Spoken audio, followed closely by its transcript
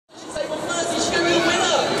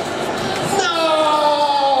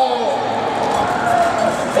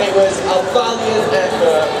It was a valiant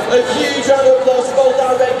effort. A huge round of applause for both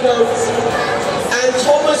our red coats. And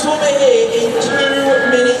Thomas will be here in 2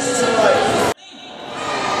 minutes' time.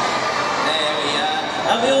 There we are.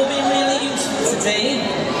 Have we all been really useful today?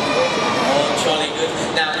 Oh, jolly good.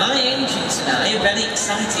 Now, my engines and I are very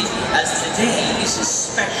excited as today is a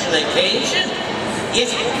special occasion.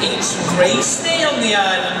 Yes, it's race day on the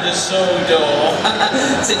island of Sodor.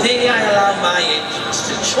 Today I allow my engines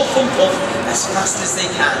to chuff and puff as fast as they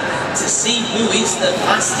can to see who is the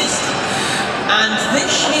fastest. And this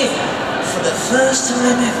year, for the first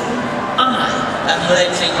time ever, I am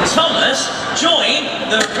letting Thomas join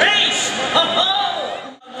the race. Ho ho!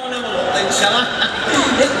 Come on, have a look then, shall I?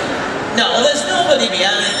 No, there's nobody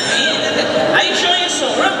behind me. Are you sure you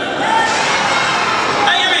saw him?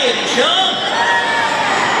 Are you really sure?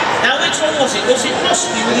 Now, which one was it? Was it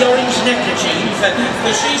Rusty with the orange neckerchief?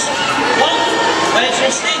 Because she's... What? Where's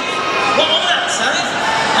Rusty? What, on that side?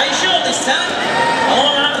 Are you sure this time?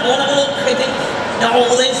 All right, go and have a look.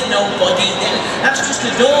 No, there's nobody there. That's just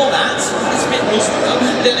a door, that. It's a bit rusty, though.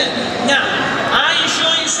 Now, are you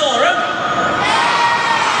sure you saw him?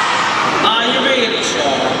 Are you really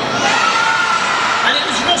sure? And it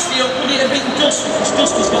was Rusty, or could it have been Dusty? Because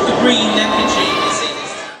Dusty's got the green neckerchief, you see.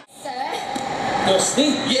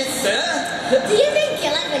 Dusty? Yes, sir? Do you think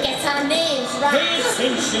you'll ever get our names right? Pay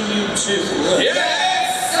attention, you two.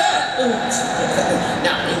 Yes, sir!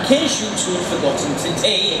 Now, in case you two have forgotten,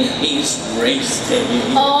 today is race day.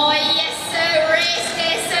 Oh, yes, sir, race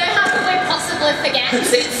day, sir. How could we possibly forget?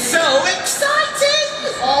 It's so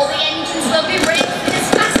exciting! All the engines will be racing as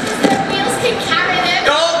fast as their wheels can carry them.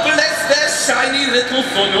 Oh, bless their shiny little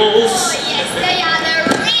funnels. Oh, yes, they are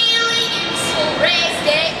the really useful race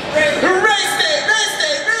day crew. Race day, race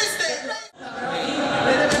day, race day!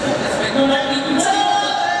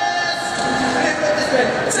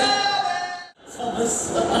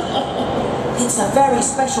 It's a very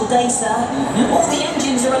special day, sir. All the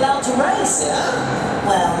engines are allowed to race.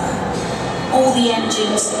 Well, all the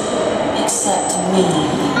engines except me.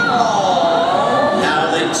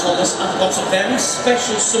 Now then, Thomas, I've got a very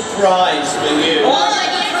special surprise for you.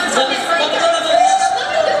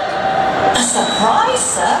 A surprise,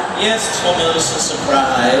 sir? Yes, Thomas, a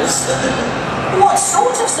surprise. What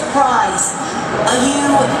sort of surprise? Are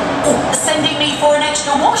you sending me for an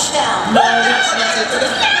extra washdown? No, that's not it.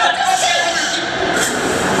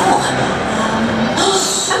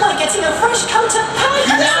 Am I getting a fresh coat of paint?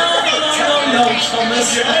 No,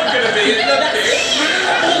 Thomas. You're not going to be in the pit.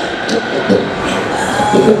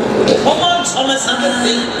 Come on, Thomas, have a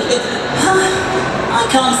think. I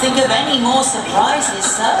can't think of any more surprises,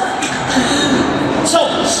 sir.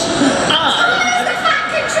 Thomas, The Fat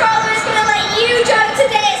Controller is going to let you join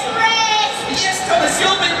today's race. Yes, Thomas,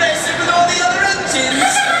 you'll be racing with all the other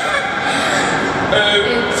engines.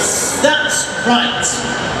 that's right.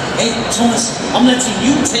 Hey, Thomas, I'm letting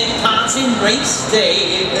you take part in race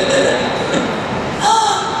day.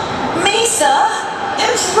 Me, sir?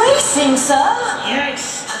 Yes. Racing, sir?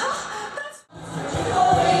 Yes.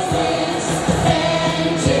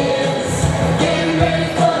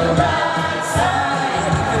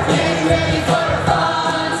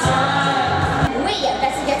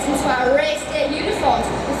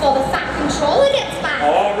 Before the Fat Controller gets back.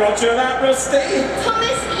 Oh, roger that, Rusty.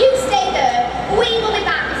 Thomas, you stay there. We will be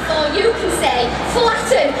back before you can say,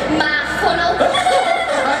 flatten my funnel.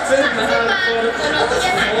 Flatten my funnel.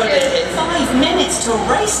 Imagine. 5 minutes till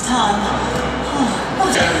race time.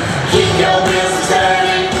 Keep your wheels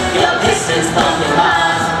turning, your pistons pumping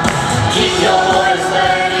hard. Keep your boys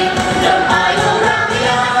learning, don't idle round the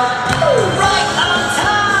yard. Right on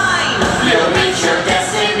time! You'll reach your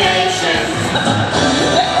destination.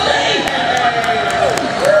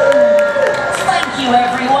 Thank you,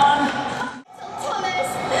 everyone. Thomas,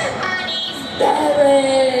 and he's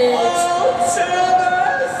buried. Oh,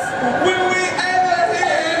 Thomas! Will we ever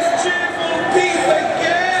hear his cheerful peep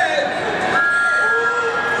again?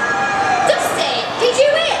 Dusty, did you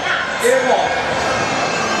hear that? Hear what?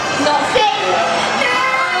 Nothing.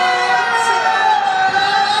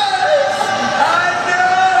 I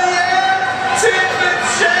know, yeah! Tip and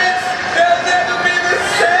chance, they'll never be the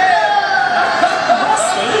same!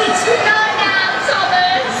 Not now,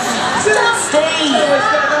 Thomas. Dusty!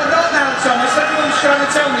 Not now, Thomas, everyone's trying to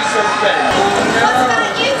tell me something. What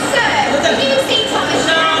about you, sir? Did you see Thomas?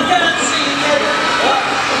 No, I can't see you. What?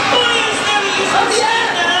 Boys, there he is. Oh,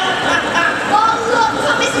 yeah. Oh, look,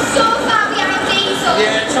 Thomas is so far behind Diesel.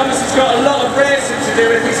 Yeah, Thomas has got a lot of racing to do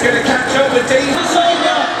if he's going to catch up with Dean. It's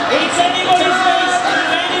over. It's anybody's race.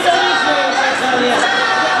 Anybody's race, I tell you.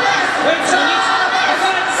 Wait till you... I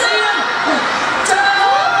can't see him.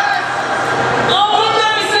 Oh,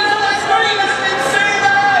 there he is.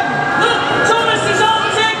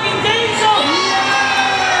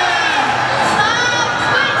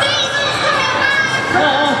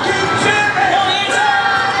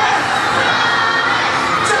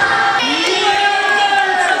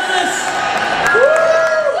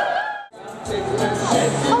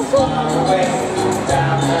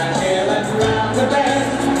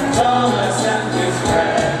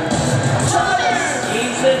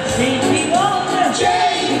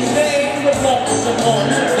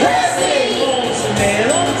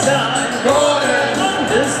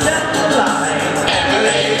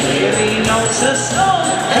 It's a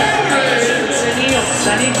storm. Sunny,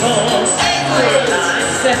 sunny coast.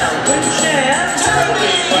 Nice and open chair.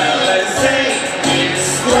 Well,